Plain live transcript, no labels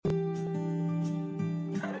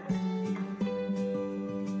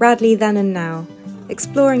Radley Then and Now,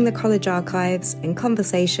 exploring the college archives in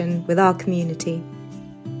conversation with our community.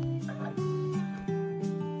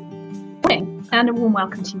 Morning, and a warm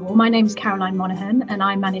welcome to you all. My name is Caroline Monaghan, and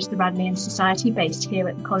I manage the Radleian Society based here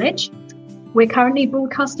at the college. We're currently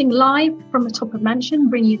broadcasting live from the top of Mansion,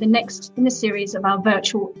 bringing you the next in the series of our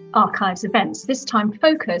virtual archives events, this time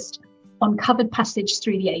focused on covered passage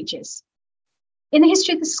through the ages. In the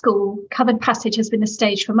history of the school, covered passage has been the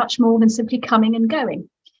stage for much more than simply coming and going.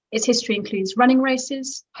 Its history includes running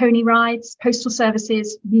races, pony rides, postal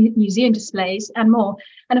services, museum displays, and more.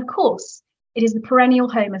 And of course, it is the perennial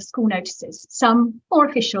home of school notices, some more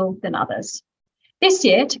official than others. This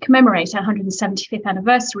year, to commemorate our 175th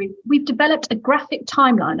anniversary, we've developed a graphic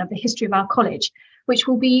timeline of the history of our college, which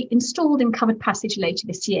will be installed in covered passage later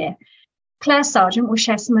this year. Clare Sargent will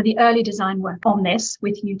share some of the early design work on this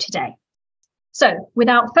with you today. So,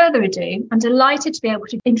 without further ado, I'm delighted to be able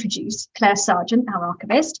to introduce Clare Sargent, our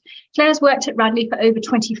archivist. Claire's worked at Radley for over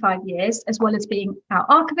 25 years, as well as being our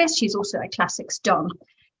archivist. She's also a classics don.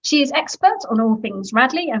 She is expert on all things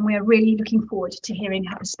Radley, and we are really looking forward to hearing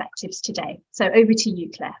her perspectives today. So over to you,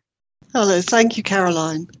 Clare. Hello, thank you,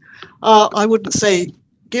 Caroline. I wouldn't say,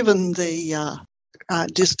 given the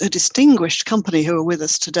distinguished company who are with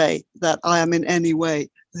us today, that I am in any way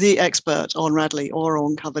the expert on Radley or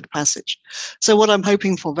on covered passage. So what I'm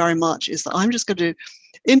hoping for very much is that I'm just going to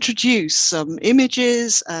introduce some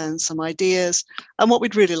images and some ideas. And what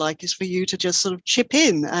we'd really like is for you to just sort of chip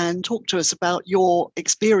in and talk to us about your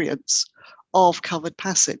experience of covered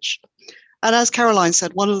passage. And as Caroline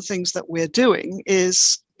said, one of the things that we're doing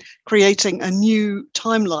is creating a new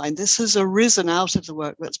timeline. This has arisen out of the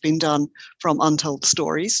work that's been done from Untold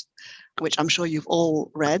Stories, which I'm sure you've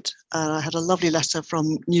all read. I had a lovely letter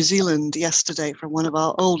from New Zealand yesterday from one of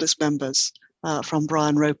our oldest members, from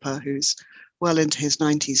Brian Roper, who's well into his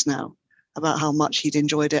 90s now, about how much he'd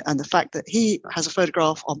enjoyed it and the fact that he has a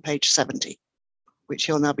photograph on page 70, which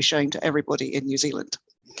he'll now be showing to everybody in New Zealand.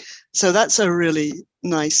 So that's a really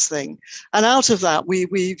nice thing. And out of that, we've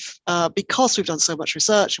because we've done so much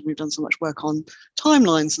research and we've done so much work on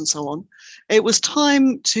timelines and so on, it was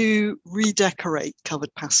time to redecorate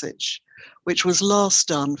covered passage, which was last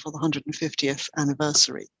done for the 150th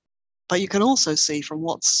anniversary. But you can also see from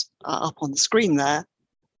what's up on the screen there,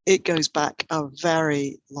 it goes back a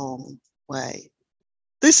very long way.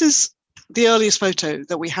 This is the earliest photo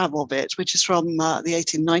that we have of it, which is from the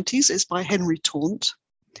 1890s. It's by Henry Taunt.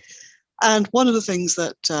 And one of the things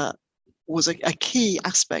that was a key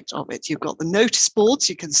aspect of it, you've got the notice boards,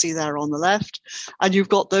 you can see there on the left, and you've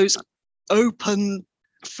got those open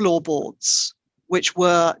floorboards, which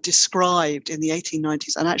were described in the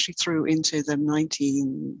 1890s and actually through into the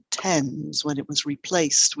 1910s when it was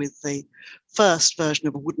replaced with the first version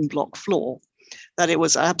of a wooden block floor, that it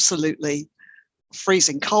was absolutely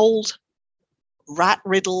freezing cold,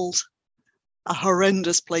 rat-riddled, a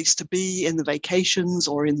horrendous place to be in the vacations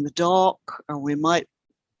or in the dark, and we might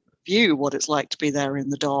view what it's like to be there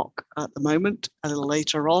in the dark at the moment, a little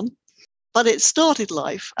later on. But it started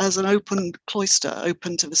life as an open cloister,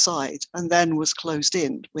 open to the side, and then was closed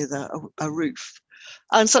in with a roof.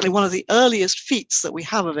 And certainly one of the earliest feats that we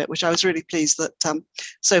have of it, which I was really pleased that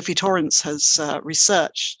Sophie Torrance has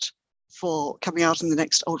researched for coming out in the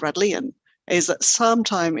next Old Radleian, is that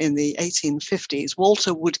sometime in the 1850s,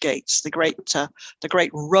 Walter Woodgate, the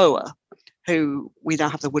great rower, who we now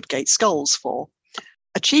have the Woodgate skulls for,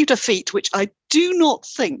 achieved a feat which I do not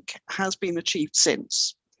think has been achieved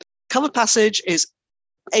since. Covered passage is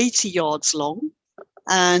 80 yards long,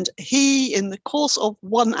 and he, in the course of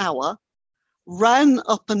 1 hour, ran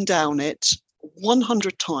up and down it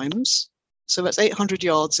 100 times, so that's 800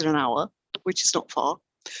 yards in an hour, which is not far,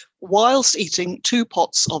 whilst eating 2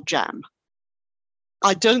 pots of jam.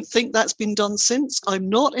 I don't think that's been done since. I'm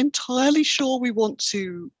not entirely sure we want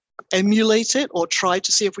to emulate it or try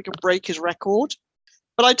to see if we can break his record.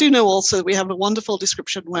 But I do know also that we have a wonderful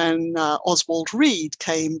description when Oswald Reed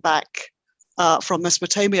came back from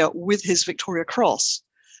Mesopotamia with his Victoria Cross.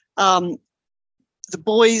 The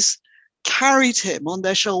boys carried him on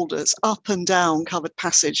their shoulders up and down covered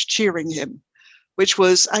passage, cheering him, which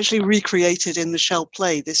was actually recreated in the Shell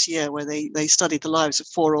play this year, where they studied the lives of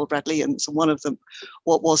 4 Old Radleians, and one of them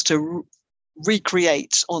what was to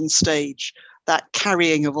recreate on stage that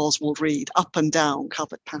carrying of Oswald Reed up and down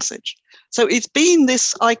covered passage. So it's been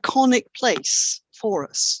this iconic place for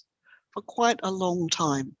us for quite a long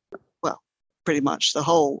time. Well, pretty much the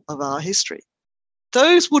whole of our history.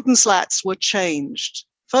 Those wooden slats were changed,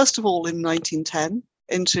 first of all in 1910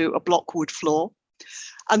 into a blockwood floor.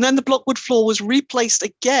 And then the blockwood floor was replaced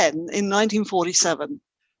again in 1947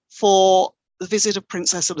 for the visit of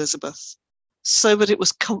Princess Elizabeth. so that it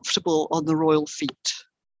was comfortable on the royal feet.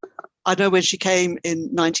 I know when she came in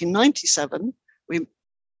 1997, we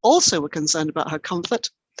also were concerned about her comfort.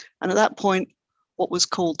 And at that point, what was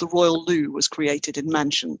called the Royal Loo was created in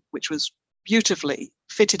Mansion, which was beautifully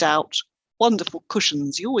fitted out, wonderful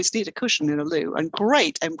cushions. You always need a cushion in a loo, and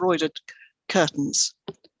great embroidered curtains,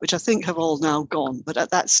 which I think have all now gone. But at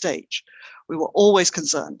that stage, we were always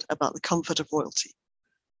concerned about the comfort of royalty.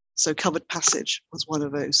 So covered passage was one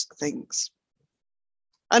of those things.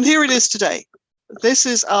 And here it is today. This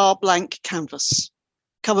is our blank canvas.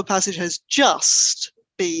 Covered passage has just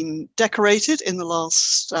been decorated in the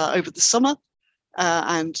last, over the summer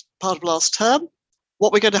and part of last term.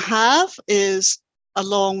 What we're going to have is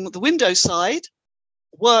along the window side,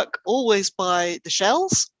 work always by the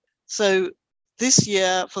shells. So this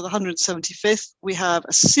year for the 175th, we have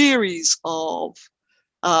a series of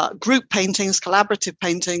group paintings, collaborative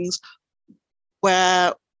paintings,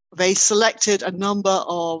 where they selected a number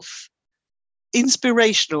of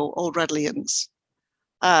inspirational old Radleians.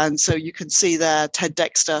 And so you can see there Ted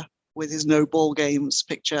Dexter with his No Ball Games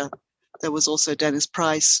picture. There was also Dennis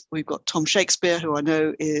Price. We've got Tom Shakespeare, who I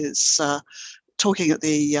know is talking at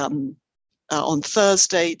the on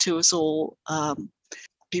Thursday to us all.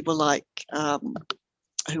 People like,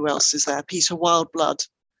 who else is there? Peter Wildblood,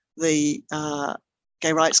 the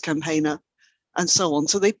gay rights campaigner, and so on.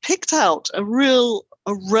 So they picked out a real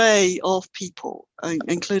array of people,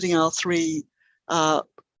 including our three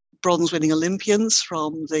bronze-winning Olympians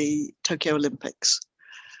from the Tokyo Olympics.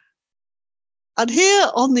 And here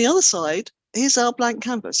on the other side, here's our blank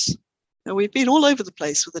canvas. Now, we've been all over the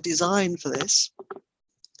place with the design for this.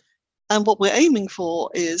 And what we're aiming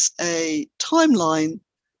for is a timeline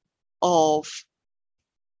of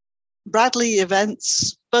Radley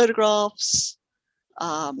events, photographs,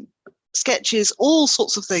 sketches, all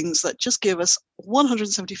sorts of things that just give us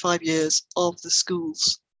 175 years of the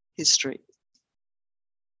school's history.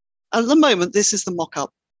 At the moment, this is the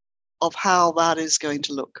mock-up of how that is going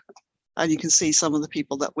to look. And you can see some of the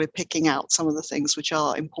people that we're picking out, some of the things which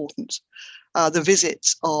are important. The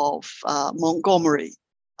visit of Montgomery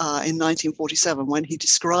in 1947, when he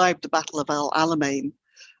described the Battle of El Alamein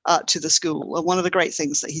to the school. And one of the great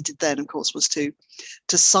things that he did then, of course, was to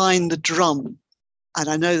sign the drum. And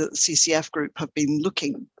I know that the CCF group have been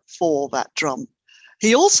looking for that drum.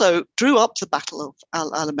 He also drew up the Battle of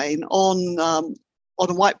El Alamein on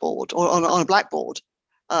a whiteboard or on a blackboard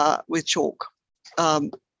with chalk,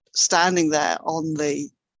 standing there on the,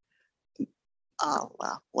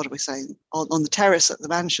 what are we saying, on the terrace at the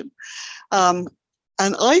mansion. And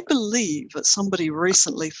I believe that somebody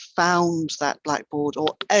recently found that blackboard,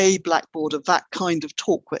 or a blackboard of that kind of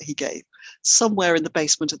talk that he gave, somewhere in the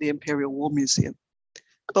basement of the Imperial War Museum.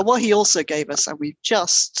 But what he also gave us, and we've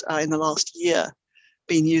just in the last year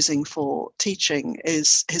been using for teaching,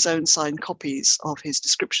 is his own signed copies of his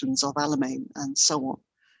descriptions of Alamein and so on.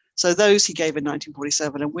 So those he gave in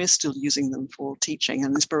 1947, and we're still using them for teaching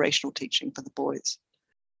and inspirational teaching for the boys.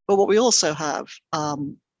 But what we also have,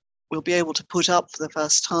 we'll be able to put up for the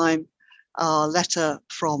first time a letter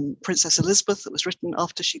from Princess Elizabeth that was written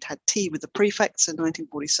after she'd had tea with the prefects in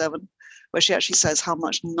 1947, where she actually says how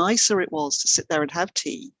much nicer it was to sit there and have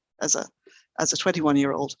tea as a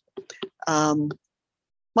 21-year-old.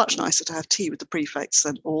 Much nicer to have tea with the prefects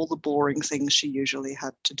than all the boring things she usually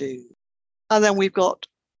had to do. And then we've got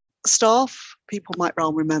staff. People might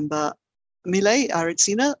well remember Mile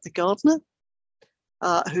Aritsina, the gardener,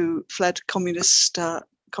 who fled communist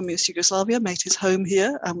Yugoslavia, made his home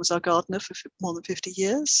here and was our gardener for more than 50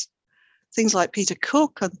 years. Things like Peter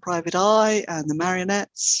Cook and Private Eye and the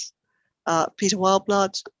Marionettes, Peter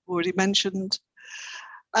Wildblood, already mentioned.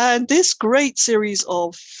 And this great series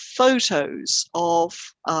of photos of,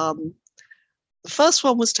 the first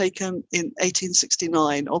one was taken in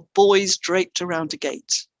 1869 of boys draped around a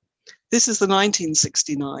gate. This is the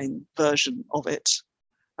 1969 version of it,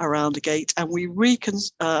 around a gate, and we redid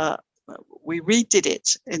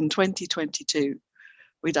it in 2022.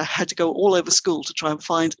 We had to go all over school to try and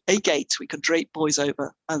find a gate we could drape boys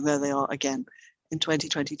over, and there they are again in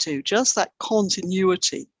 2022. Just that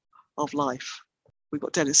continuity of life. We've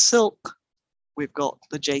got Dennis Silk, we've got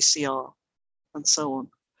the JCR, and so on.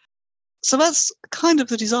 So that's kind of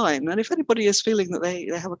the design. And if anybody is feeling that they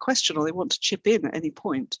have a question or they want to chip in at any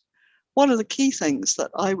point, one of the key things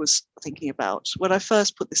that I was thinking about when I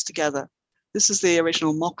first put this together, this is the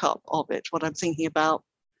original mock-up of it, what I'm thinking about.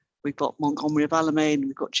 We've got Montgomery of Alamein,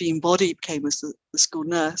 we've got Jean Body came as the school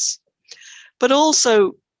nurse, but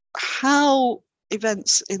also how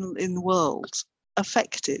events in the world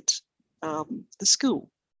affected the school.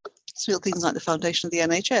 So things like the foundation of the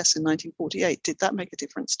NHS in 1948, did that make a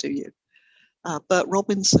difference to you? Bert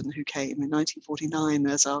Robinson, who came in 1949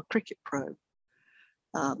 as our cricket pro.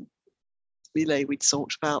 We'd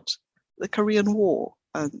talked about the Korean War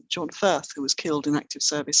and John Firth, who was killed in active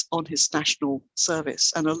service on his national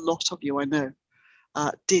service. And a lot of you, I know,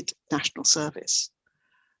 did national service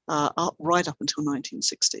right up until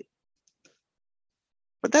 1960.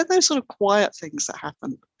 But then those sort of quiet things that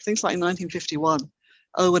happened, things like in 1951,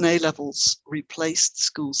 O and A levels replaced the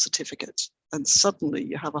school certificate, and suddenly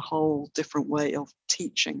you have a whole different way of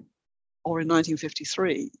teaching. Or in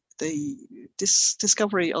 1953, the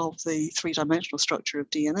discovery of the three-dimensional structure of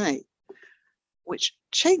DNA, which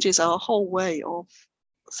changes our whole way of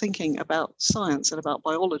thinking about science and about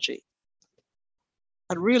biology.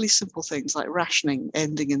 And really simple things like rationing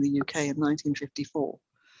ending in the UK in 1954.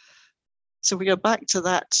 So we go back to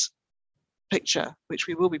that picture, which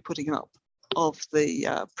we will be putting up, of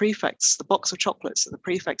the prefects, the box of chocolates that the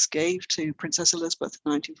prefects gave to Princess Elizabeth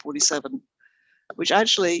in 1947, which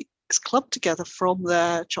actually is clubbed together from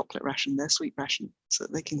their chocolate ration, their sweet ration, so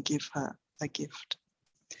that they can give her a gift.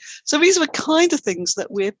 So these are the kind of things that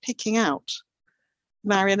we're picking out.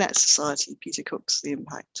 Marionette Society, Peter Cook's The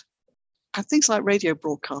Impact. And things like radio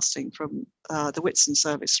broadcasting from the Whitsun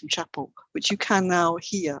service from Chapel, which you can now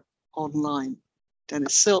hear online.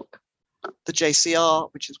 Dennis Silk, the JCR,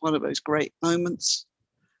 which is one of those great moments.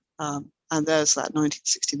 And there's that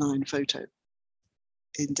 1969 photo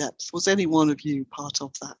in depth. Was any one of you part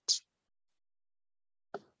of that?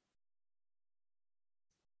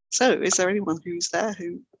 So is there anyone who's there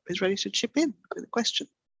who is ready to chip in with a question?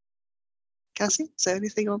 Cassie, is there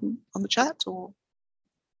anything on the chat, or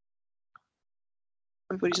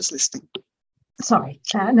everybody just listening? Sorry,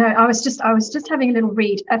 Claire. No, I was just having a little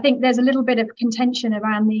read. I think there's a little bit of contention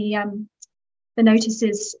around the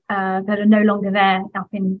notices that are no longer there up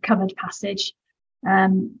in covered passage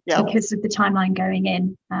because of the timeline going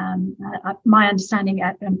in. My understanding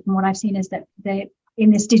from what I've seen is that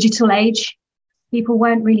in this digital age, people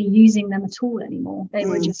weren't really using them at all anymore. They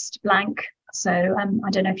were just blank. So I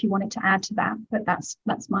don't know if you wanted to add to that, but that's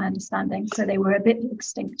my understanding. So they were a bit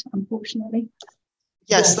extinct, unfortunately.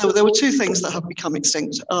 Yes, there were two things that have become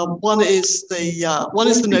extinct. One is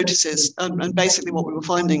the notices, and basically what we were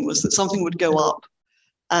finding was that something would go up,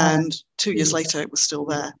 and 2 years later it was still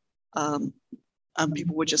there, and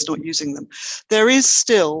people were just not using them. There is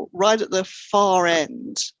still, right at the far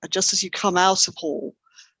end, just as you come out of Hall,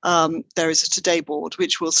 there is a Today board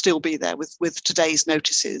which will still be there with today's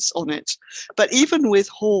notices on it. But even with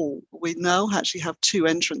Hall, we now actually have two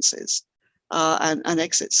entrances. And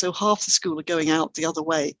exits. So half the school are going out the other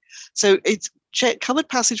way. So covered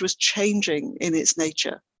passage was changing in its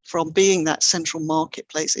nature from being that central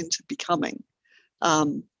marketplace into becoming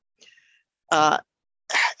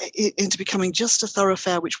just a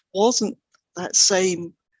thoroughfare which wasn't that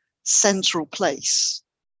same central place.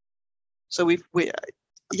 So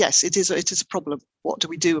yes, it is a problem. What do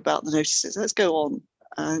we do about the notices? Let's go on.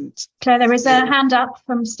 And Claire, there is a hand up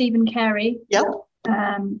from Stephen Carey. Yep.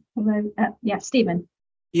 Stephen.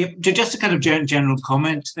 Yeah, just a kind of general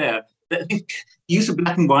comment there. I think use of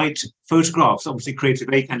black and white photographs obviously creates a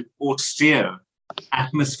very kind of austere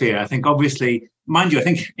atmosphere. I think obviously, mind you, I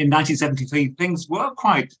think in 1973 things were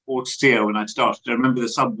quite austere when I started. I remember the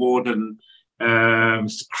sub-warden,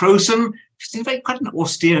 Mr. Crowson, he's quite an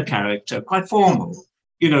austere character, quite formal.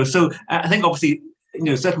 So I think obviously,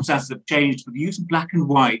 circumstances have changed, but the use of black and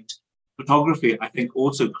white photography, I think,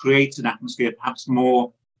 also creates an atmosphere perhaps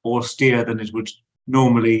more austere than it would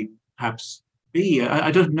normally perhaps be.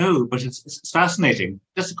 I don't know, but it's fascinating.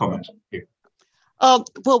 Just a comment.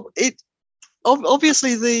 Well,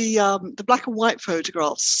 obviously the black and white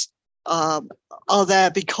photographs are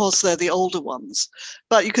there because they're the older ones.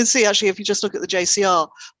 But you can see, actually, if you just look at the JCR,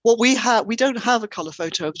 we don't have a colour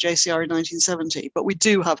photo of the JCR in 1970, but we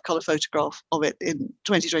do have a colour photograph of it in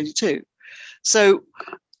 2022. So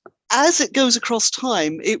as it goes across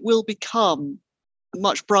time, it will become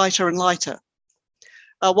much brighter and lighter.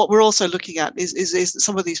 What we're also looking at is that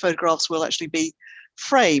some of these photographs will actually be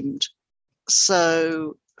framed.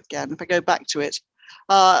 So again, if I go back to it,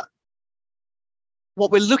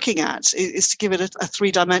 what we're looking at is to give it a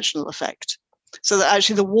three-dimensional effect, so that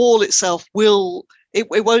actually the wall itself it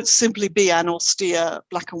won't simply be an austere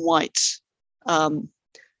black and white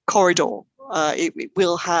corridor. It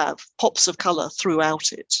will have pops of colour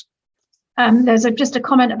throughout it. There's just a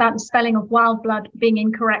comment about the spelling of wild blood being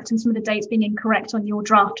incorrect and some of the dates being incorrect on your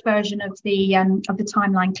draft version of the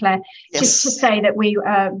timeline, Claire. Yes. Just to say that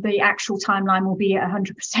the actual timeline will be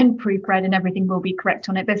 100% proofread and everything will be correct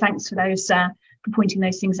on it. But thanks for those for pointing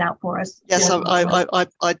those things out for us. Yes,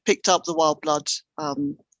 I picked up the wild blood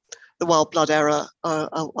error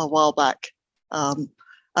a while back.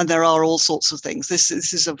 And there are all sorts of things. This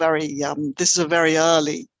is a very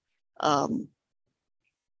early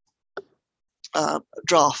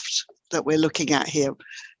draft that we're looking at here.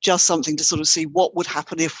 Just something to sort of see what would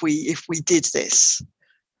happen if we did this.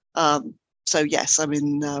 So yes, I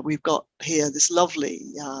mean, we've got here this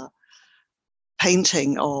lovely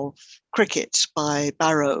painting of cricket by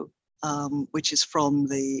Barrow, which is from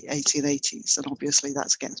the 1880s, and obviously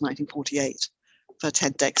that's against 1948 for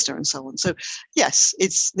Ted Dexter and so on. So yes,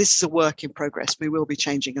 this is a work in progress. We will be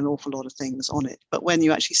changing an awful lot of things on it, but when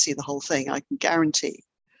you actually see the whole thing, I can guarantee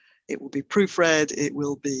it will be proofread. It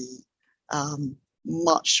will be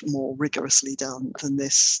much more rigorously done than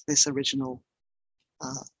this original.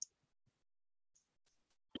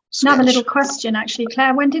 Another little question, actually,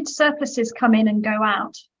 Claire. When did surplices come in and go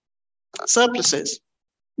out? Surplices?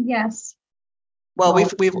 Yes. Well,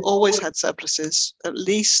 we've always had surplices. At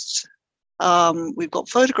least we've got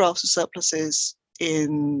photographs of surplices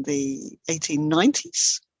in the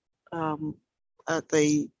 1890s at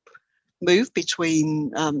the move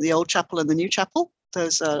between the old chapel and the new chapel.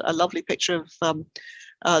 There's a lovely picture of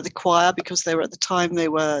the choir, because they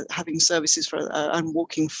were having services and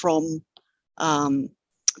walking from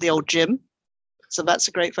the old gym. So that's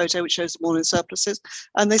a great photo which shows them all in surplices,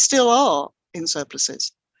 and they still are in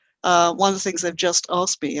surplices. One of the things they've just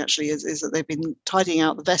asked me actually is that they've been tidying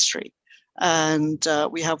out the vestry, and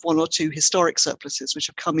we have one or two historic surplices which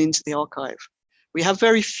have come into the archive. We have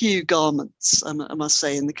very few garments, I must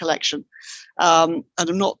say, in the collection, and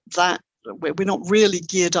we're not really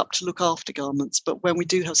geared up to look after garments, but when we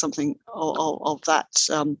do have something of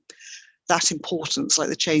that importance, like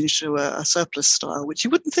the change to a surplice style, which you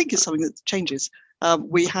wouldn't think is something that changes,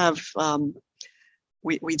 we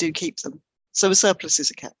do keep them. So the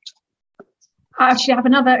surplices are kept. I actually have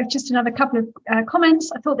another couple of comments.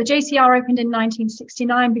 I thought the JCR opened in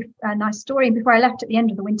 1969, a nice story. And before I left at the end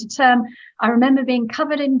of the winter term, I remember being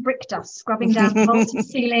covered in brick dust, scrubbing down the vaulted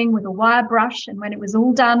ceiling with a wire brush. And when it was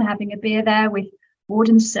all done, having a beer there with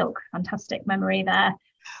Warden Silk. Fantastic memory there.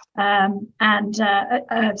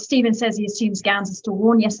 Stephen says he assumes gowns are still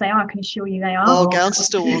worn. Yes, they are. I can assure you they are. Oh, gowns are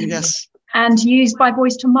still worn, yes. And used by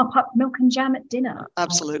boys to mop up milk and jam at dinner.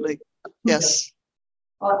 Absolutely, yes.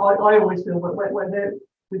 I always feel when they're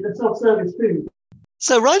with the self-service food.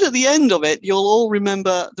 So right at the end of it, you'll all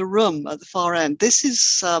remember the room at the far end. This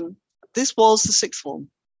was the sixth form.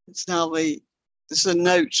 It's now this is a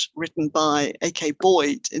note written by A.K.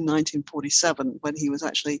 Boyd in 1947 when he was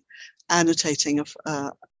actually annotating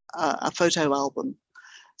a photo album.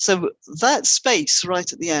 So that space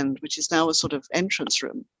right at the end, which is now a sort of entrance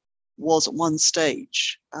room, was at one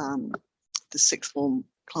stage the sixth form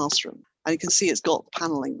classroom. And you can see it's got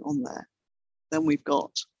paneling on there. Then we've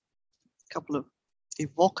got a couple of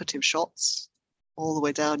evocative shots all the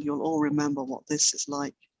way down. You'll all remember what this is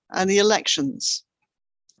like. And the elections.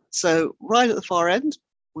 So right at the far end,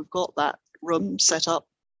 we've got that room set up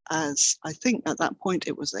as, I think at that point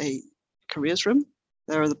it was a careers room.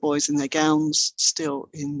 There are the boys in their gowns still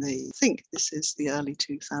I think this is the early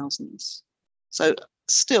 2000s. So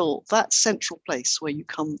still that central place where you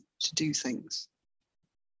come to do things.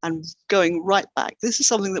 And going right back, this is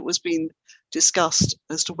something that was being discussed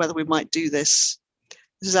as to whether we might do this.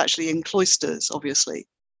 This is actually in Cloisters, obviously,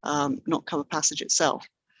 not Cover Passage itself.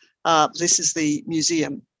 This is the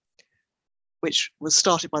museum, which was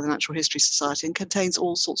started by the Natural History Society and contains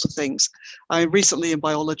all sorts of things. Recently in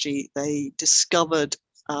biology, they discovered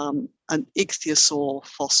an ichthyosaur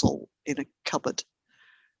fossil in a cupboard,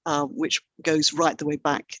 which goes right the way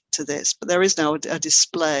back to this. But there is now a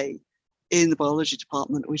display in the biology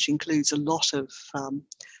department, which includes a lot of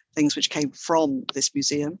things which came from this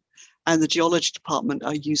museum, and the geology department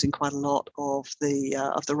are using quite a lot of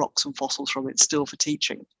the rocks and fossils from it still for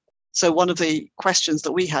teaching. So one of the questions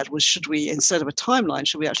that we had was, should we, instead of a timeline,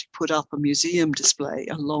 should we actually put up a museum display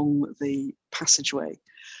along the passageway?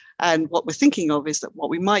 And what we're thinking of is that what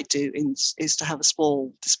we might do is to have a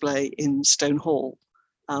small display in Stone Hall,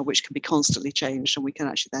 which can be constantly changed, and we can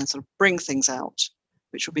actually then sort of bring things out,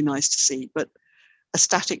 which would be nice to see. But a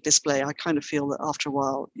static display, I kind of feel that after a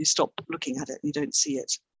while, you stop looking at it and you don't see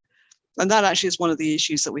it. And that actually is one of the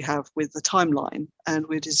issues that we have with the timeline. And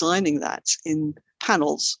we're designing that in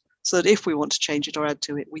panels so that if we want to change it or add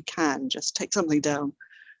to it, we can just take something down,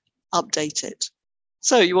 update it.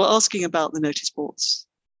 So you were asking about the notice boards.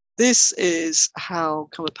 This is how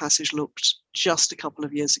Cover Passage looked just a couple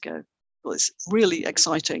of years ago. Well, it's really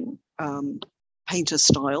exciting painter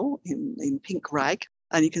style in pink rag.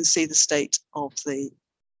 And you can see the state of the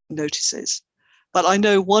notices. But I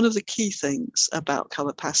know one of the key things about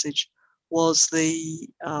Cover Passage was the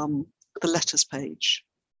letters page.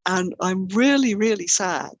 And I'm really, really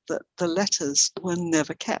sad that the letters were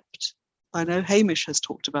never kept. I know Hamish has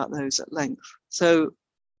talked about those at length. So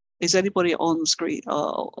is anybody on screen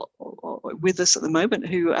or with us at the moment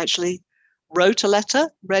who actually wrote a letter,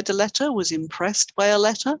 read a letter, was impressed by a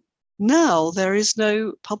letter? Now there is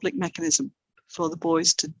no public mechanism for the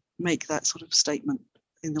boys to make that sort of statement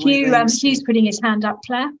in the way they used to. Hugh's putting his hand up,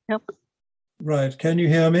 Claire. Yep. Right. Can you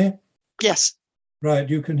hear me? Yes. Right.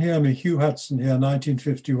 You can hear me. Hugh Hudson here,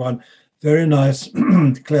 1951. Very nice,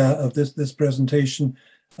 Claire, of this presentation.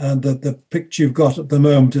 And the picture you've got at the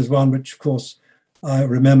moment is one which, of course, I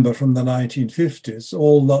remember from the 1950s.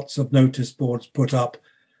 All lots of notice boards put up,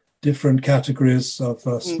 different categories of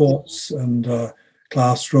sports and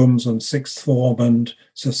classrooms and sixth form and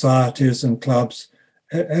societies and clubs.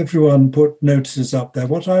 Everyone put notices up there.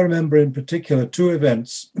 What I remember in particular, two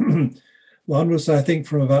events. One was, I think,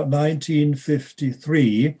 from about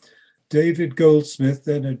 1953. David Goldsmith,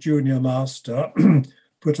 then a junior master,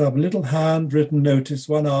 put up a little handwritten notice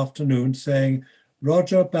one afternoon saying,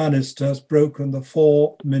 Roger Bannister has broken the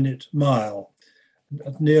 4-minute mile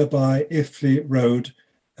at nearby Iffley Road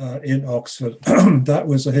in Oxford. That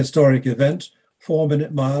was a historic event,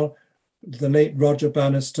 4-minute mile. The late Roger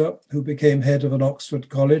Bannister, who became head of an Oxford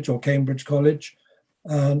college or Cambridge college,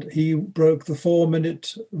 and he broke the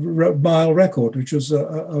 4-minute mile record, which was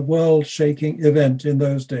a world-shaking event in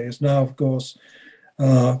those days. Now, of course,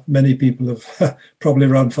 many people have probably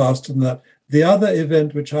run faster than that. The other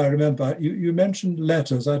event which I remember, you mentioned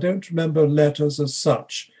letters. I don't remember letters as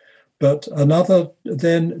such, but another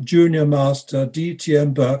then junior master,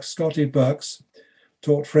 D.T.M. Burks, Scotty Burks,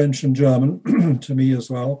 taught French and German to me as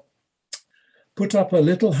well, put up a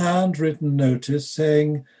little handwritten notice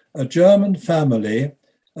saying a German family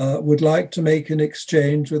would like to make an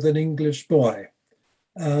exchange with an English boy.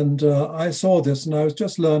 And I saw this, and I was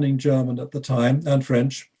just learning German at the time and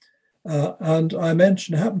French. And I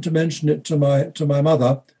happened to mention it to my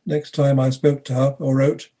mother next time I spoke to her or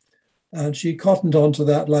wrote. And she cottoned onto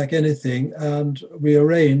that like anything. And we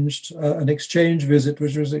arranged an exchange visit,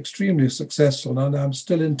 which was extremely successful. And I'm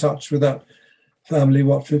still in touch with that family,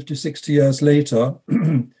 50, 60 years later.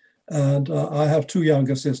 And I have two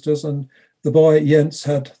younger sisters, and the boy Jens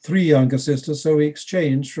had three younger sisters. So we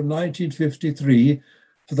exchanged from 1953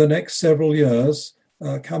 for the next several years,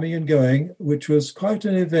 coming and going, which was quite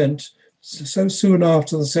an event so soon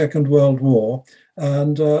after the Second World War.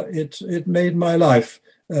 And it made my life,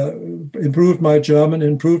 improved my German,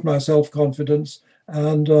 improved my self-confidence.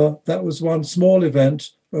 And that was one small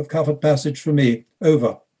event of covered passage for me.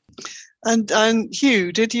 Over. And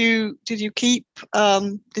Hugh, did you keep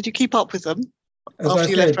up with them after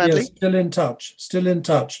you left Radley? Yes, still in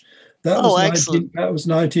touch. That was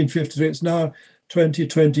 1953. It's now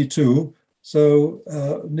 2022. So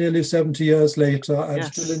nearly 70 years later, I'm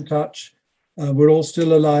still in touch. We're all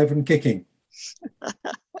still alive and kicking.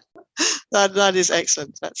 That is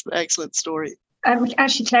excellent. That's an excellent story.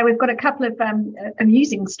 Actually, Claire, we've got a couple of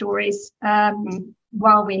amusing stories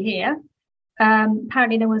while we're here.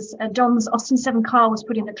 Apparently there was Don's Austin 7 car was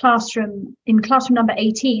put in classroom number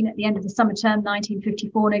 18 at the end of the summer term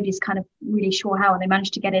 1954. Nobody's kind of really sure how they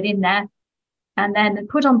managed to get it in there. And then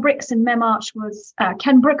put on bricks in Mem Arch was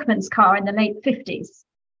Ken Brookman's car in the late 50s.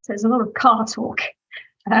 So there's a lot of car talk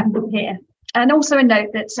here. And also a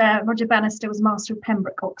note that Roger Bannister was Master of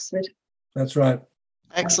Pembroke, Oxford. That's right.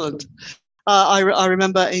 Excellent. I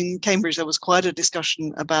remember in Cambridge there was quite a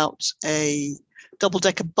discussion about a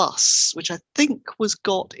double-decker bus, which I think was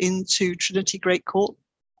got into Trinity Great Court,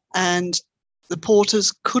 and the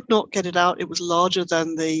porters could not get it out. It was larger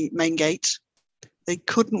than the main gate. They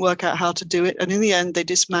couldn't work out how to do it, and in the end they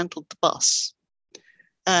dismantled the bus.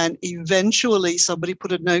 And eventually somebody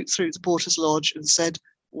put a note through the porter's lodge and said,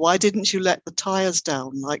 why didn't you let the tires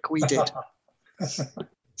down like we did?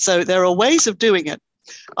 So there are ways of doing it.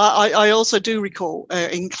 I also do recall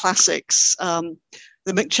in classics,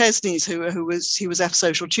 the McChesneys, he was F's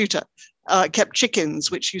social tutor, kept chickens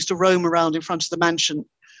which used to roam around in front of the mansion.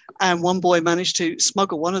 And one boy managed to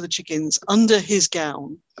smuggle one of the chickens under his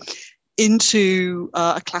gown into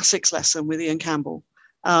a classics lesson with Ian Campbell.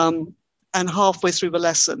 And halfway through the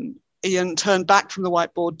lesson, Ian turned back from the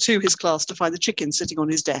whiteboard to his class to find the chicken sitting on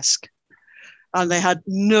his desk. And he had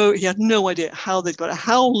no idea how they'd got it,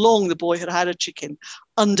 how long the boy had a chicken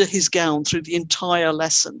under his gown through the entire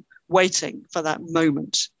lesson, waiting for that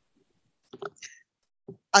moment.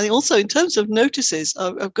 And also in terms of notices,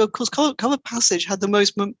 of course, Covered Passage had the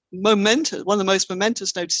most one of the most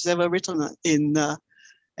momentous notices ever written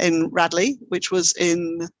in Radley, which was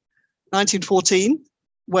in 1914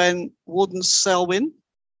 when Gordon Selwyn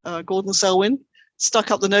stuck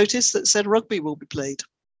up the notice that said rugby will be played.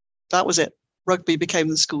 That was it. Rugby became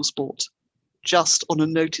the school sport, just on a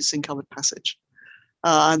notice in covered passage.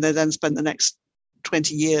 And they then spent the next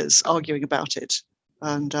 20 years arguing about it.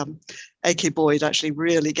 And A.K. Boyd actually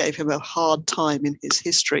really gave him a hard time in his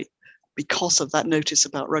history because of that notice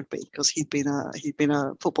about rugby, because he'd been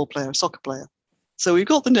a football player, a soccer player. So we've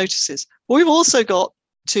got the notices. But we've also got,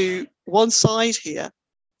 to one side here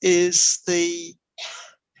is the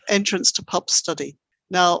entrance to pub study.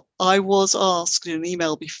 Now, I was asked in an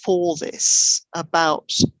email before this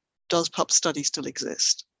about, does pub study still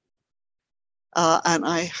exist? And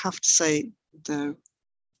I have to say no.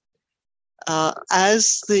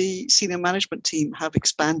 As the senior management team have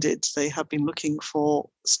expanded, they have been looking for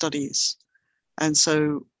studies, and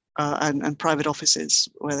so and private offices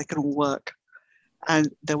where they can all work. And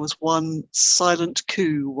there was one silent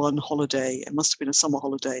coup, one holiday. It must have been a summer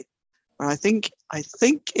holiday, where I think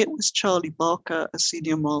it was Charlie Barker, a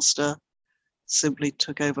senior master, simply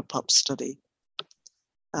took over pub study.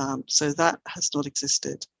 So that has not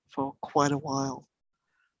existed for quite a while.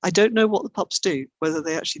 I don't know what the pubs do, whether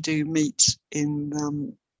they actually do meet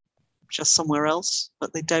in just somewhere else,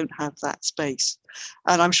 but they don't have that space.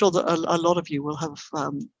 And I'm sure that a lot of you will have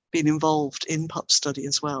been involved in pub study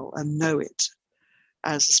as well and know it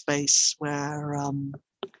as a space where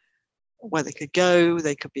they could go,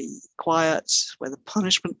 they could be quiet, where the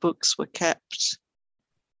punishment books were kept.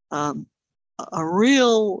 A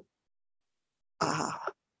real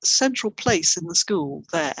central place in the school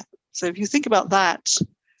there. So if you think about that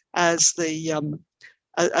as the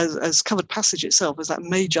as covered passage itself, as that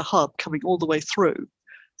major hub coming all the way through,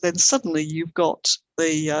 then suddenly you've got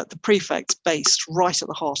the prefects based right at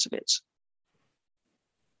the heart of it.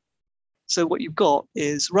 So what you've got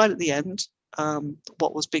is right at the end,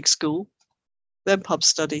 what was big school, then pub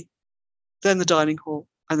study, then the dining hall,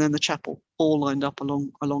 and then the chapel, all lined up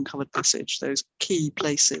along covered passage, those key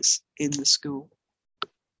places in the school.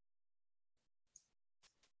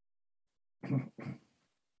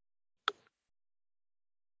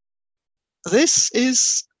 This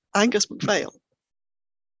is Angus MacPhail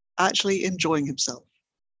actually enjoying himself.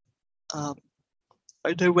 I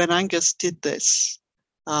know when Angus did this,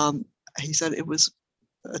 he said it was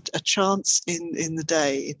a chance in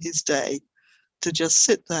his day, to just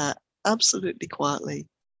sit there absolutely quietly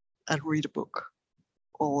and read a book,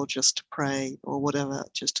 or just to pray, or whatever,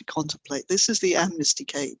 just to contemplate. This is the Amnesty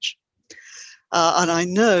Cage. And I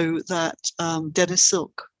know that Dennis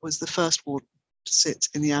Silk was the first warden to sit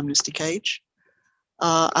in the Amnesty Cage.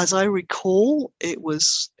 As I recall, it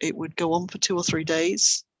would go on for 2 or 3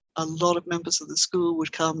 days. A lot of members of the school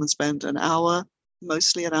would come and spend an hour,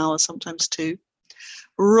 mostly an hour, sometimes 2,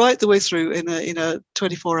 right the way through in a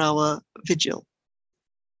 24-hour vigil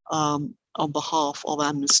on behalf of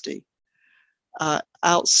Amnesty.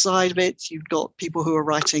 Outside of it, you've got people who are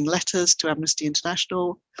writing letters to Amnesty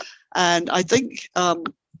International. And I think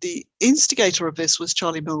the instigator of this was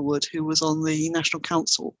Charlie Millwood, who was on the National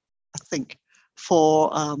Council, I think,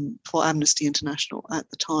 for Amnesty International at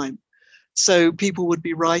the time. So people would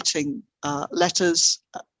be writing letters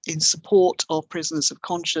in support of prisoners of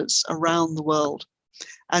conscience around the world.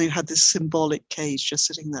 And you had this symbolic cage just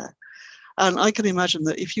sitting there. And I can imagine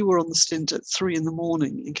that if you were on the stint at 3 a.m.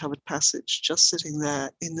 in covered passage, just sitting there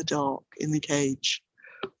in the dark, in the cage,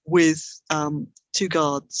 with 2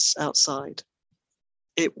 guards outside,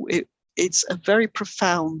 it's a very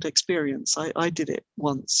profound experience. I did it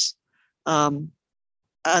once. And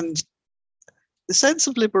the sense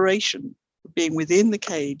of liberation, being within the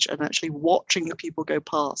cage and actually watching the people go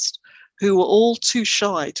past, who were all too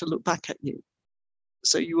shy to look back at you.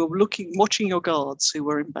 So you were watching your guards who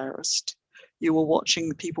were embarrassed. You were watching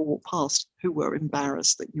the people walk past who were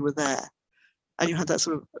embarrassed that you were there. And you had that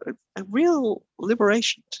sort of a real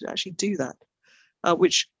liberation to actually do that,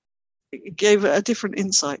 which gave a different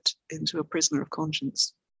insight into a prisoner of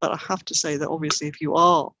conscience. But I have to say that obviously if you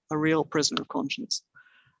are a real prisoner of conscience,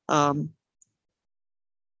 or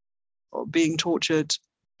being tortured,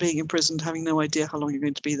 being imprisoned, having no idea how long you're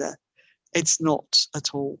going to be there, it's not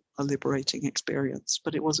at all a liberating experience,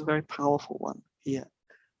 but it was a very powerful one here.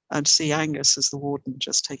 And to see Angus as the warden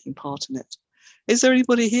just taking part in it. Is there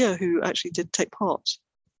anybody here who actually did take part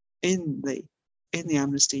in the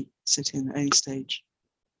Amnesty sit-in at any stage?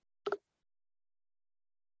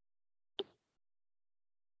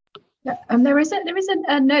 Yeah, there is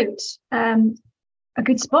a note, a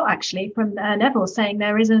good spot actually from Neville, saying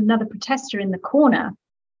there is another protester in the corner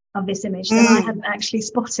of this image that I hadn't actually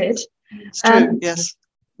spotted. It's true, yes.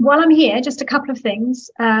 While I'm here, just a couple of things.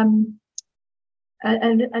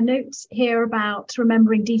 a note here about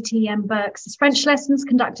remembering D.T.M. Burke's French lessons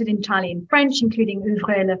conducted entirely in French, including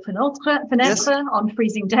Ouvrez la fenêtre on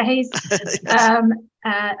freezing days. Yes.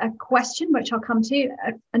 A question, which I'll come to.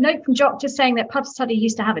 A note from Jock just saying that pub study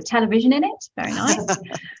used to have a television in it. Very nice.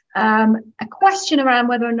 A question around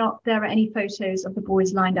whether or not there are any photos of the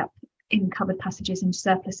boys lined up in covered passages in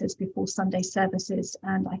surplices before Sunday services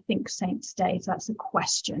and I think Saints' Day. So that's a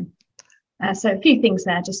question. So a few things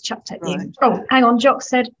there, just chucked at you. Oh, hang on. Jock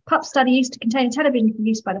said, pup study used to contain a television for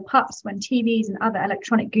use by the pups. When TVs and other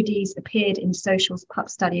electronic goodies appeared in socials, pup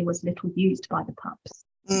study was little used by the pups.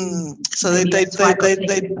 So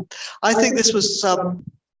I think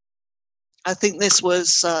this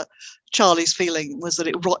was Charlie's feeling, was that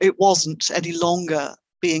it wasn't any longer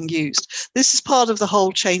being used. This is part of the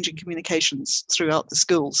whole change in communications throughout the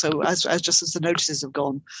school. So as the notices have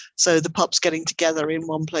gone, so the pups getting together in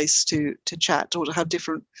one place to chat or to have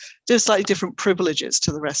slightly different privileges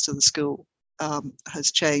to the rest of the school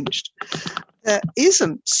has changed. There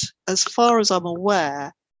isn't, as far as I'm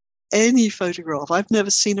aware, any photograph. I've never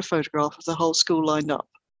seen a photograph of the whole school lined up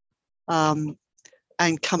and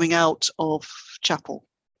coming out of chapel.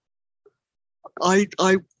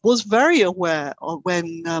 I was very aware of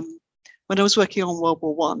when I was working on World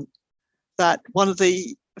War One that one of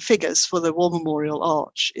the figures for the War Memorial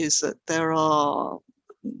Arch is that there are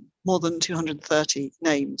more than 230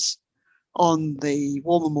 names on the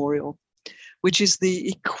War Memorial, which is the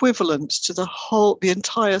equivalent to the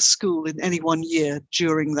entire school in any one year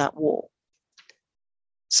during that war.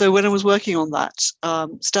 So when I was working on that,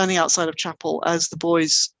 standing outside of chapel as the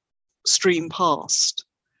boys stream past,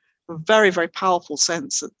 a very, very powerful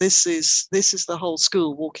sense that this is the whole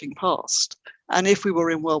school walking past. And if we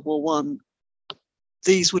were in World War One,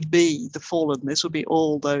 these would be the fallen. This would be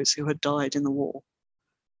all those who had died in the war.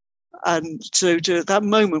 And so to that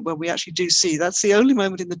moment when we actually do see, that's the only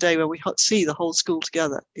moment in the day where we see the whole school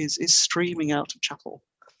together is streaming out of chapel,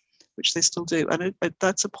 which they still do. And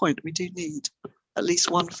that's a point. We do need at least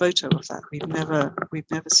one photo of that. We've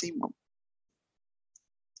never seen one.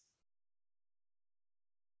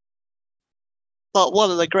 But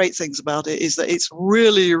one of the great things about it is that it's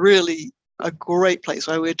really, really a great place.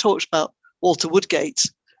 Where we talked about Walter Woodgate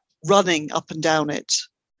running up and down it.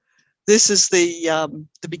 This is the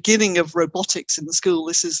beginning of robotics in the school.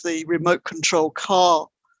 This is the remote control car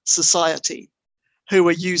society who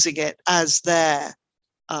are using it as their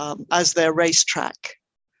racetrack.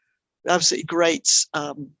 Absolutely great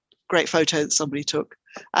photo that somebody took.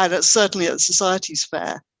 And certainly at the Society's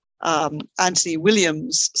Fair, Anthony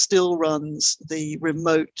Williams still runs the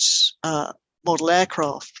remote control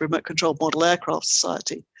model aircraft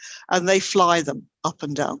society, and they fly them up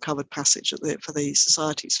and down covered passage for the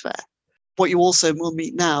Society's Fair. What you also will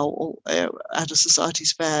meet now at a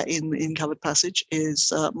Society's Fair in covered passage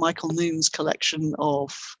is Michael Noon's collection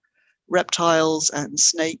of reptiles and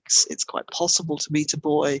snakes. It's quite possible to meet a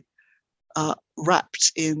boy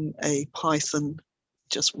wrapped in a python,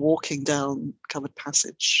 just walking down covered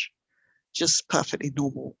passage, just perfectly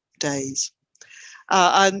normal days.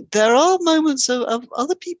 And there are moments of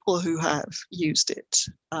other people who have used it.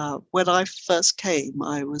 When I first came,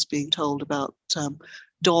 I was being told about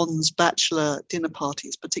Don's bachelor dinner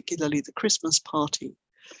parties, particularly the Christmas party.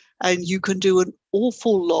 And you can do an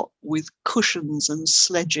awful lot with cushions and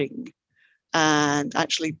sledging and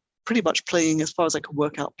actually pretty much playing, as far as I could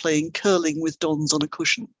work out, playing curling with Dons on a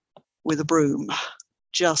cushion with a broom,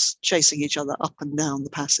 just chasing each other up and down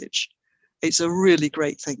the passage. It's a really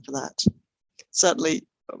great thing for that. Certainly,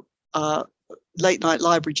 late night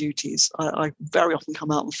library duties, I very often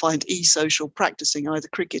come out and find e-social practicing either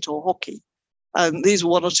cricket or hockey. And these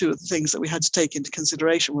were one or two of the things that we had to take into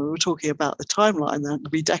consideration when we were talking about the timeline and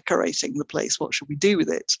redecorating the place. What should we do with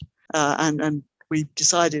it? And we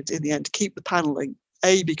decided in the end to keep the panelling,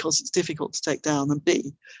 A, because it's difficult to take down, and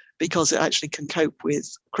B, because it actually can cope with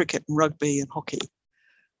cricket and rugby and hockey.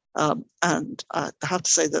 And I have to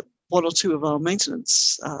say that one or two of our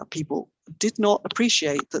maintenance people did not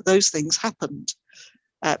appreciate that those things happened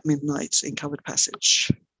at midnight in covered passage.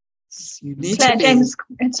 You need Claire, Claire.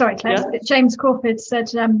 Yeah? James Crawford said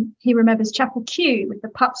he remembers Chapel Q with the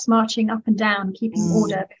pups marching up and down, keeping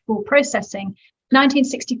order before processing.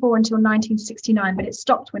 1964 until 1969, but it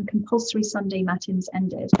stopped when compulsory Sunday matins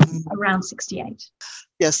ended around 68.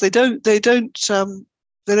 Yes, they don't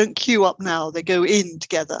queue up now. They go in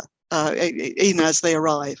together, in as they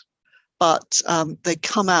arrive. But they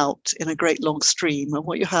come out in a great long stream. And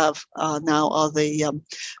what you have now are the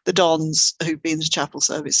Dons who've been to chapel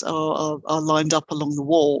service are lined up along the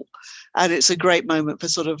wall. And it's a great moment for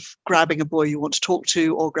sort of grabbing a boy you want to talk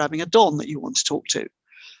to or grabbing a Don that you want to talk to.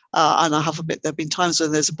 And I have to admit, there have been times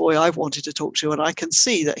when there's a boy I've wanted to talk to, and I can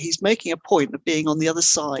see that he's making a point of being on the other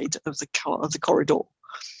side of the corridor,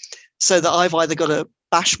 so that I've either got to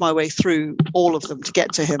bash my way through all of them to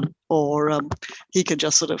get to him, or he can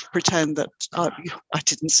just sort of pretend that I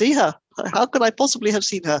didn't see her. How could I possibly have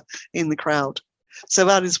seen her in the crowd? So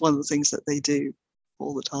that is one of the things that they do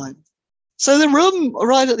all the time. So the room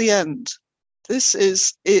right at the end, this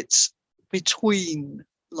is it between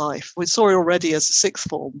life. We saw it already as a sixth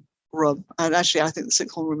form room. And actually, I think the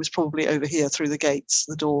sixth form room is probably over here through the gates,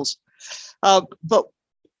 the doors. But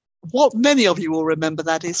what many of you will remember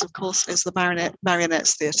that is, of course, is the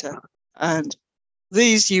Marionettes Theatre. And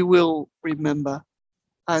these you will remember.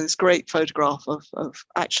 And this great photograph of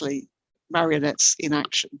actually marionettes in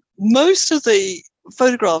action. Most of the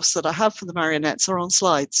photographs that I have for the marionettes are on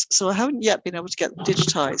slides, so I haven't yet been able to get them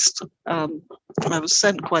digitized. I was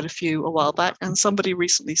sent quite a few a while back, and somebody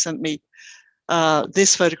recently sent me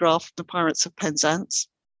this photograph of the Pirates of Penzance.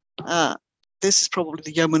 This is probably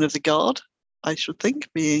the Yeoman of the Guard, I should think,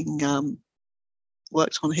 being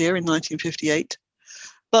worked on here in 1958.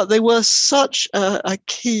 But they were such a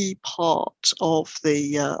key part of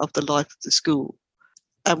the life of the school.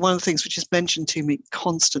 And one of the things which is mentioned to me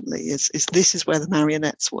constantly is this is where the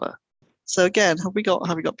marionettes were. So again, have we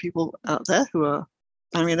got people out there who are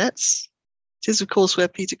marionettes? It is, of course, where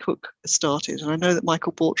Peter Cook started. And I know that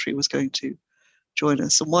Michael Bawtry was going to join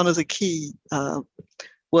us. And one of the key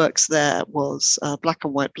works there was Black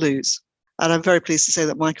and White Blues. And I'm very pleased to say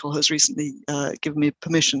that Michael has recently given me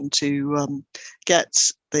permission to get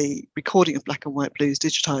the recording of Black and White Blues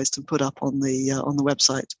digitized and put up on the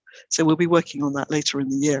website. So we'll be working on that later in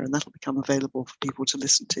the year, and that'll become available for people to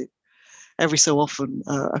listen to. Every so often,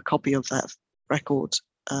 a copy of that record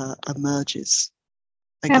emerges.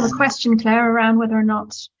 I have a question, Claire, around whether or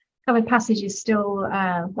not Covered Passage is still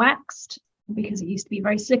waxed, because it used to be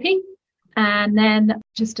very slippy. And then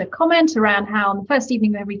just a comment around how on the first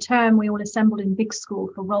evening of every term, we all assembled in Big School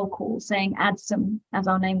for roll call, saying Adsum, as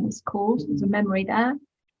our name was called. There's a memory there.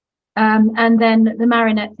 And then the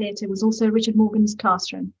Marionette Theatre was also Richard Morgan's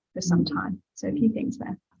classroom for some time. So a few things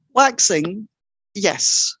there. Waxing,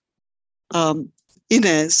 yes.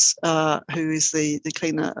 Inez, who is the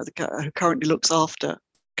cleaner who currently looks after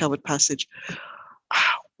Covered Passage,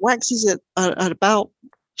 waxes it at about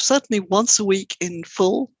certainly once a week in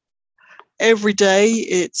full. Every day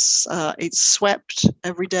it's swept.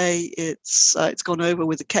 Every day it's gone over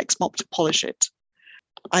with a Kex mop to polish it.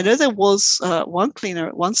 I know there was one cleaner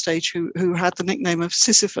at one stage who had the nickname of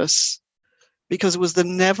Sisyphus, because it was the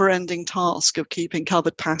never-ending task of keeping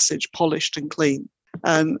Covered Passage polished and clean.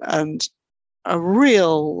 And a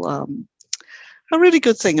really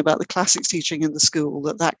good thing about the classics teaching in the school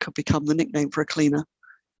that could become the nickname for a cleaner,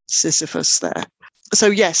 Sisyphus there. So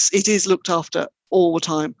yes, it is looked after all the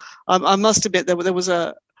time. I must admit there was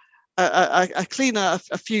a cleaner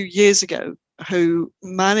a few years ago who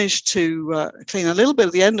managed to clean a little bit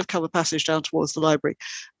of the end of Covered Passage down towards the library,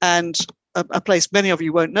 and a place many of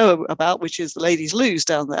you won't know about, which is the ladies' loos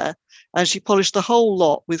down there. And she polished the whole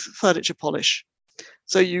lot with furniture polish.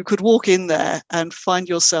 So you could walk in there and find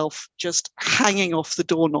yourself just hanging off the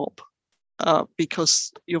doorknob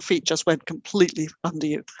because your feet just went completely under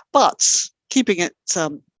you. But keeping it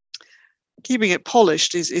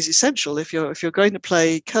polished is essential. If you're going to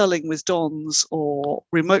play curling with Dons or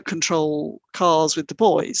remote control cars with the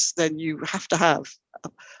boys, then you have to have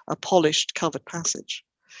a polished Covered Passage.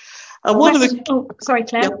 Sorry,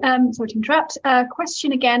 Claire. Yep. Sorry to interrupt.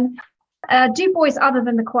 Question again. Do boys other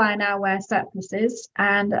than the choir now wear surplices?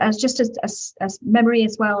 And as memory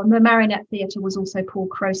as well, the Marionette Theatre was also Paul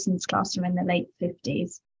Crowson's classroom in the late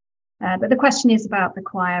 50s. But the question is about the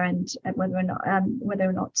choir and whether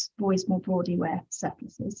or not boys more broadly wear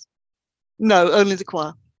surplices. No, only the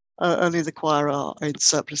choir. Only the choir are in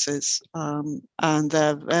surplices, and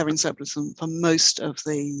they're in surplice for most of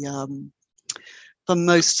the for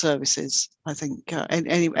most services. I think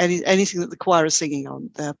anything that the choir is singing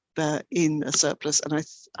on, they're in a surplice. And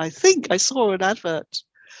I think I saw an advert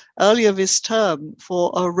earlier this term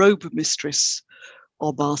for a robe mistress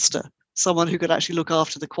or master, someone who could actually look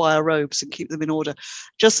after the choir robes and keep them in order.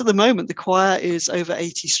 Just at the moment, the choir is over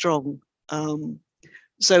 80 strong.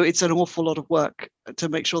 So it's an awful lot of work to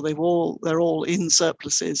make sure they're all in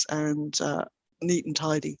surplices and neat and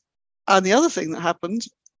tidy. And the other thing that happened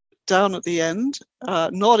down at the end,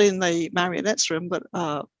 not in the Marionette's room, but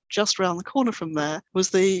just around the corner from there,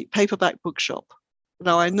 was the paperback bookshop.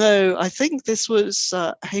 Now I think this was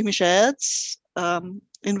Hamish Aird's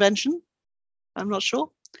invention. I'm not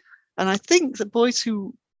sure. And I think the boys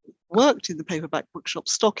who worked in the paperback bookshop,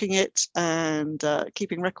 stocking it and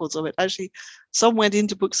keeping records of it. Actually, some went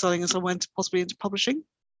into book selling and some went possibly into publishing.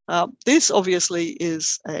 This obviously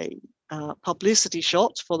is a publicity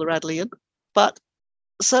shot for the Radleian, but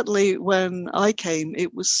certainly when I came,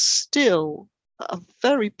 it was still a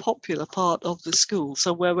very popular part of the school,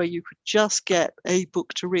 somewhere where you could just get a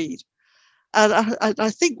book to read. And I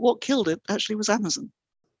think what killed it actually was Amazon.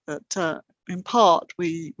 That in part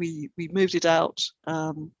we moved it out.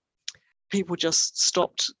 People just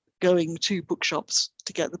stopped going to bookshops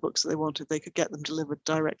to get the books that they wanted. They could get them delivered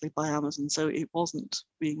directly by Amazon, so it wasn't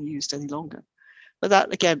being used any longer. But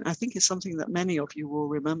that, again, I think is something that many of you will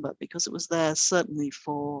remember, because it was there certainly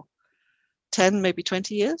for 10, maybe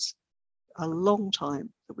 20 years, a long time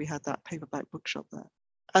that we had that paperback bookshop there.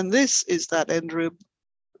 And this is that end room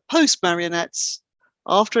post-Marionettes,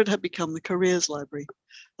 after it had become the Careers Library.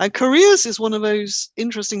 And Careers is one of those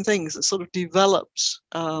interesting things that sort of developed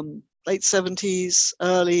late 70s,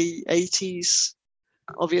 early 80s.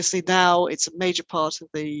 Obviously now it's a major part of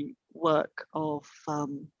the work of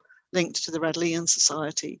linked to the Radleian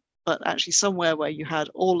Society, but actually somewhere where you had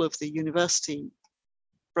all of the university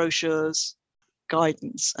brochures,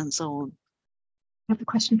 guidance, and so on. I have a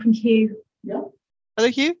question from Hugh. Yeah. Hello,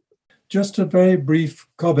 Hugh. Just a very brief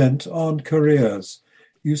comment on Careers.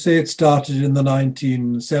 You say it started in the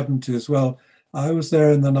 1970s. Well, I was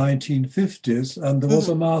there in the 1950s, and there was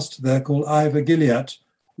a master there called Ivor Gilliatt,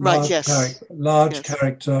 large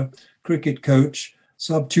character, cricket coach,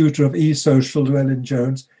 sub-tutor of E-Social to Ellen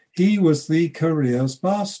Jones. He was the Careers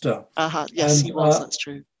master. Yes, and, he was, that's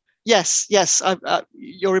true. Yes,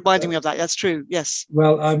 you're reminding me of that. That's true, yes.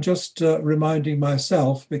 Well, I'm just reminding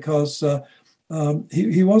myself, because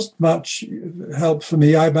he wasn't much help for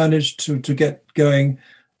me. I managed to get going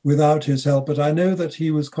without his help, but I know that he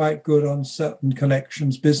was quite good on certain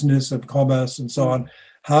connections, business and commerce and so on.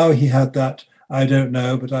 How he had that, I don't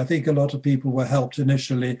know, but I think a lot of people were helped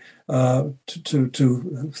initially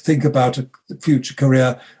to think about a future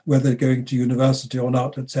career, whether going to university or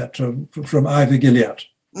not, etc., from Ivor Gilliatt.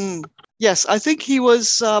 Yes, I think he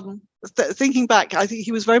was, thinking back, I think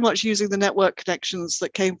he was very much using the network connections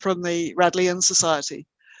that came from the Radleian Society.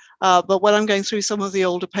 But when I'm going through some of the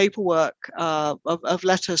older paperwork of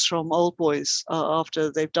letters from old boys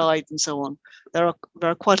after they've died and so on, there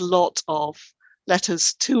are quite a lot of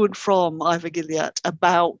letters to and from Ivor Gilliatt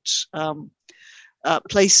about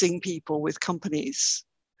placing people with companies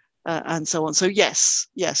and so on. So yes,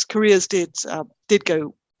 Careers did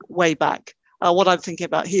go way back. What I'm thinking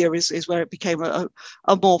about here is where it became a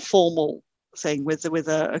more formal thing with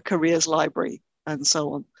a Careers library and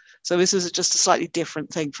so on. So this is just a slightly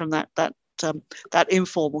different thing from that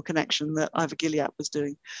informal connection that Ivor Gilliatt was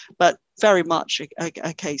doing, but very much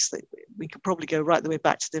a case that we could probably go right the way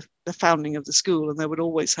back to the founding of the school, and there would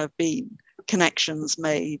always have been connections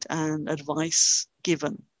made and advice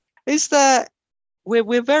given.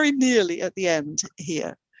 We're very nearly at the end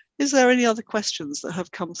here. Is there any other questions that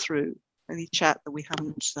have come through? Any chat that we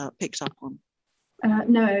haven't picked up on?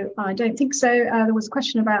 No, I don't think so. There was a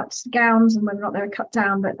question about gowns and whether or not they were cut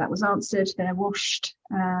down, but that was answered. They're washed,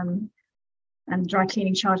 and the dry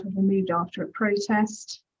cleaning charge was removed after a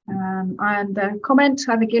protest. And the comment,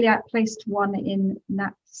 Ivor Gilliatt placed one in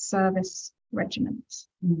Nat Service Regiment.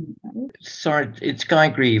 Sorry, it's Guy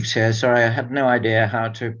Greaves here. Sorry, I have no idea how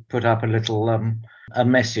to put up a little a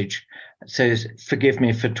message. So forgive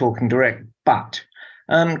me for talking direct, but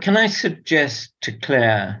can I suggest to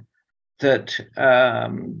Claire that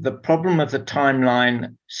the problem of the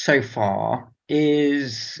timeline so far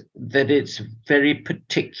is that it's very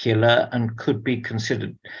particular and could be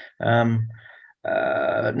considered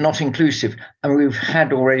not inclusive. And we've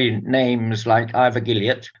had already names like Ivor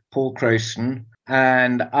Gilliatt, Paul Crowson,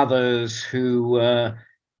 and others who were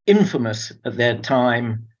infamous at their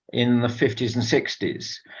time in the 50s and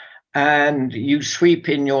 60s. And you sweep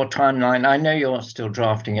in your timeline. I know you're still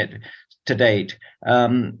drafting it to date,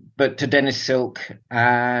 but to Dennis Silk,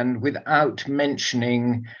 and without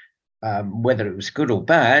mentioning whether it was good or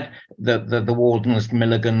bad, the Wardens,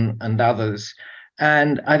 Milligan and others.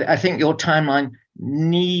 And I think your timeline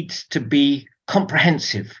needs to be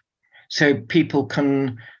comprehensive so people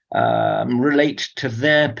can relate to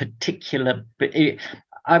their particular.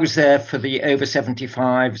 I was there for the over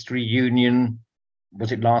 75s reunion.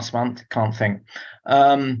 Was it last month? Can't think.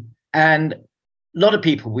 And a lot of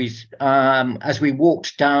people, as we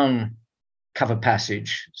walked down Cover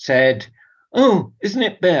Passage, said, "Oh, isn't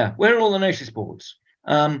it bare? Where are all the notice boards?"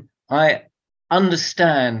 I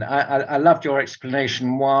understand. I loved your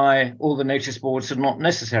explanation why all the notice boards are not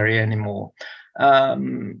necessary anymore,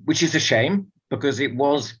 which is a shame because it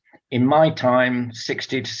was in my time,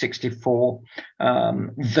 60 to 64,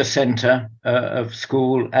 the centre of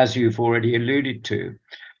school, as you've already alluded to.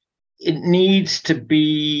 It needs to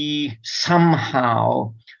be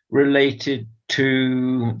somehow related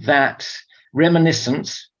to that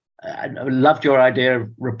reminiscence. I loved your idea of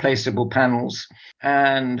replaceable panels.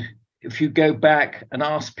 And if you go back and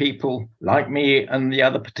ask people like me and the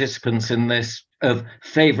other participants in this of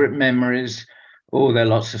favourite memories, oh, there are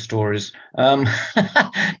lots of stories, but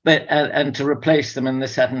and to replace them in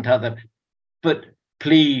this, that and other. But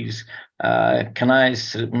please, can I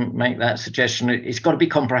make that suggestion? It's got to be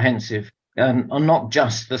comprehensive, and not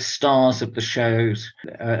just the stars of the shows,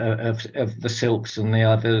 of the Silks and the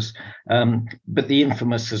others, but the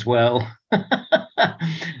infamous as well. I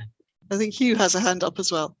think Hugh has a hand up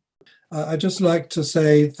as well. I'd just like to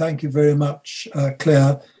say thank you very much,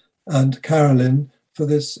 Claire and Carolyn, for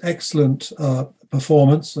this excellent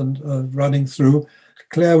performance and running through.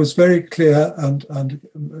 Claire was very clear, and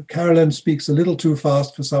Carolyn speaks a little too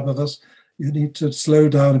fast for some of us. You need to slow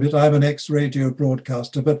down a bit. I'm an ex-radio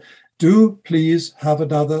broadcaster, but do please have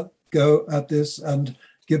another go at this and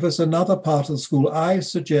give us another part of the school. I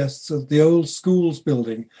suggest that the old schools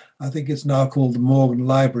building, I think it's now called the Morgan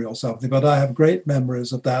Library or something, but I have great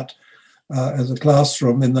memories of that as a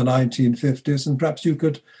classroom in the 1950s, and perhaps you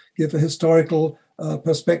could give a historical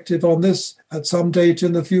perspective on this at some date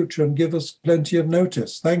in the future and give us plenty of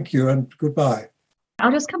notice. Thank you and goodbye.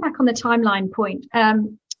 I'll just come back on the timeline point.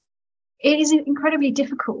 It is incredibly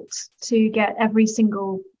difficult to get every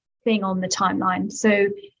single thing on the timeline. So,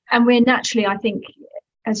 and we're naturally, I think,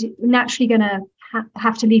 naturally going to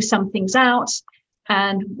have to leave some things out,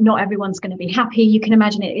 and not everyone's going to be happy. You can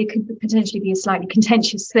imagine it could potentially be a slightly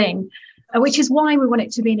contentious thing, which is why we want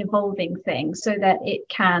it to be an evolving thing so that it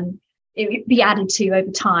can be added to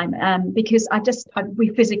over time, because we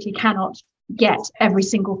physically cannot get every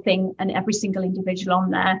single thing and every single individual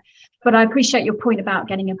on there. But I appreciate your point about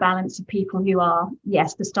getting a balance of people who are,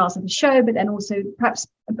 yes, the stars of the show, but then also perhaps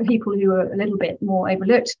people who are a little bit more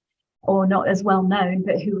overlooked or not as well known,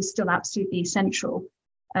 but who are still absolutely central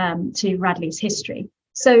to Radley's history.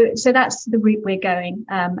 So that's the route we're going,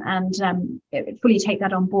 and fully take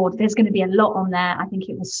that on board. There's going to be a lot on there. I think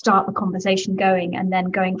it will start the conversation going, and then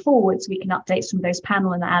going forwards, we can update some of those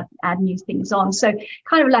panel and add new things on. So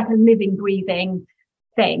kind of like a living, breathing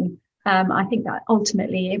thing. I think that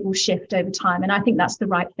ultimately it will shift over time, and I think that's the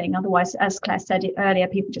right thing. Otherwise, as Claire said it earlier,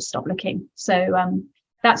 people just stop looking. So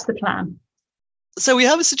that's the plan. So we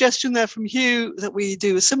have a suggestion there from Hugh that we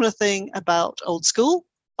do a similar thing about old school.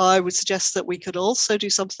 I would suggest that we could also do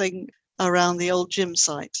something around the old gym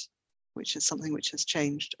site, which is something which has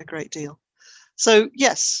changed a great deal. So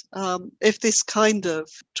yes, if this kind of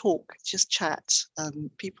talk, just chat,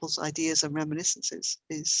 people's ideas and reminiscences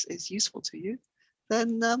is useful to you,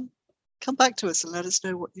 then come back to us and let us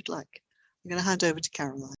know what you'd like. I'm going to hand over to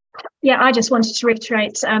Caroline. Yeah, I just wanted to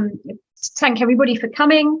reiterate, thank everybody for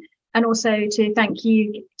coming, and also to thank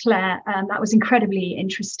you, Claire. That was incredibly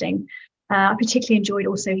interesting. I particularly enjoyed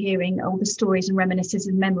also hearing all the stories and reminiscences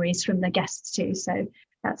and memories from the guests too. So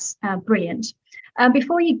that's brilliant.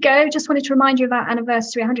 Before you go, just wanted to remind you of our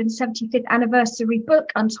 175th anniversary book,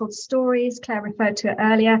 Untold Stories. Claire referred to it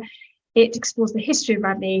earlier. It explores the history of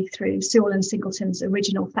Radley through Sewell and Singleton's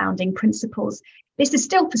original founding principles. This is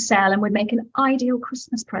still for sale and would make an ideal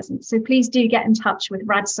Christmas present. So please do get in touch with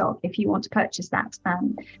RadSoc if you want to purchase that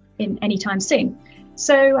in any time soon.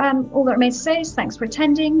 So all that remains to say is thanks for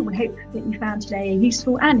attending. We hope that you found today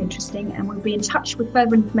useful and interesting, and we'll be in touch with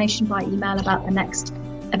further information by email about the next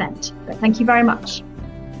event. But thank you very much.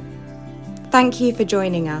 Thank you for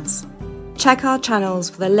joining us. Check our channels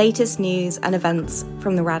for the latest news and events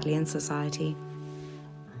from the Radleian Society.